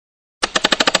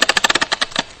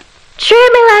Treat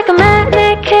me like a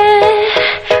mannequin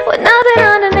with nothing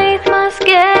underneath my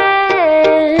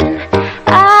skin.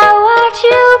 I watch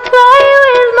you play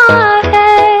with my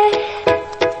head.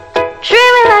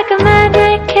 Treat me like a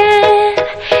mannequin.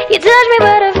 You touch me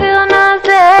but I feel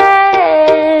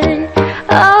nothing.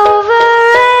 Over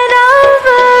and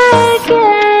over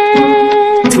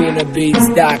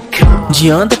again. De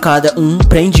anda cada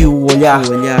prende o olhar.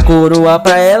 Coroa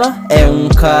pra ela é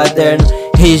caderno.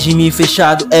 Regime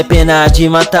fechado é pena de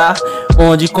matar.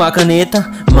 Onde com a caneta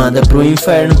manda pro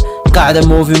inferno. Cada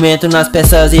movimento nas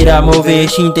peças irá mover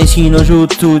intestino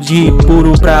jutsu de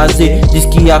puro prazer. Diz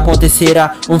que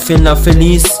acontecerá final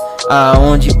feliz,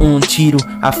 aonde tiro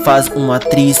a faz uma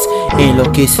atriz.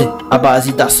 Enlouquece a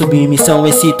base da submissão,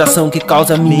 excitação que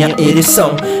causa minha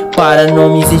ereção. Para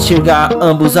não me enxergar,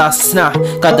 ambos assinar.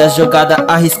 Cada jogada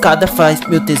arriscada faz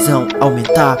meu tesão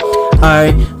aumentar.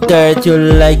 I dirt you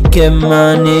like a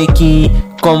mannequin.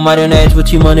 Como marionete vou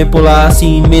te manipular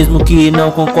assim, mesmo que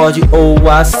não concorde ou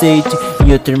aceite.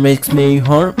 Your turn makes me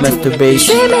horn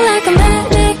masturbation. Treat me like a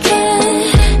mannequin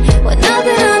with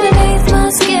nothing underneath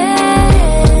my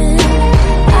skin.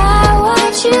 I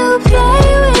watch you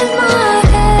play with my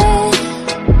head.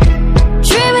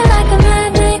 Treat me like a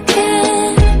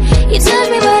mannequin. You touch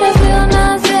me but I feel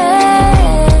nothing.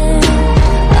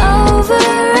 Over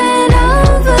and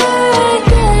over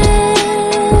again.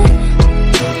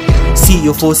 Se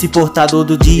eu fosse portador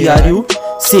do diário,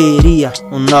 seria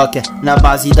Nokia na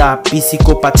base da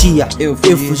psicopatia. Eu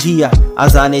fugia,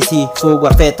 azar nesse fogo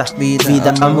afeta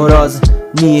vida amorosa.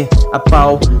 Me a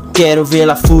pau, quero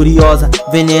vê-la furiosa.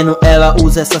 Veneno ela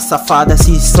usa, essa safada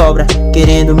se sobra.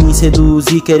 Querendo me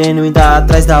seduzir, querendo me dar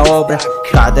atrás da obra.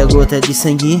 Cada gota de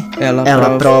sangue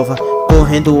ela prova.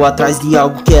 Correndo atrás de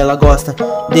algo que ela gosta.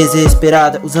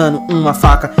 Desesperada, usando uma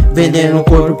faca. Vendendo o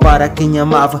corpo para quem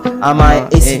amava. Amar é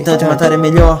excitante, matar é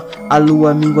melhor. A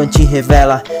lua minguante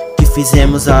revela que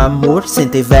fizemos amor sem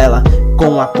ter vela.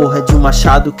 Com a porra de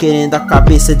machado, querendo a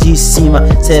cabeça de cima.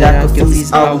 Será que eu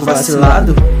fiz algo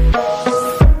vacilado?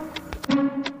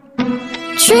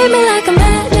 Treat me like a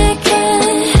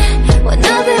mannequin with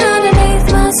nothing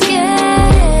underneath my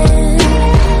skin.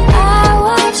 I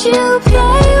watch you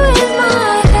play with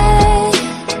my head.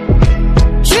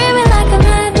 Treat me like a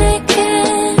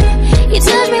mannequin. You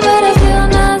touch me but I feel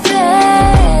nothing.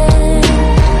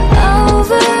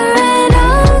 Over and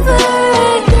over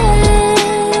again.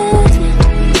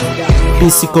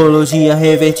 Psicologia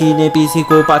revertida em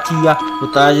psicopatia.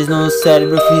 Botagens no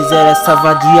cérebro fizeram essa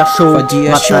vadia show.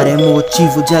 Matar é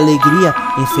motivo de alegria,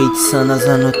 enfeitiçando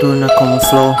asa noturna como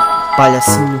flor.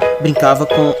 Palhacinho brincava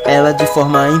com ela de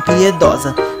forma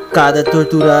impiedosa. Cada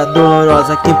tortura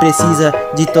dolorosa, quem precisa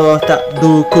de torta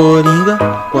do coringa,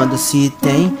 quando se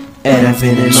tem, era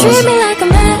venenosa.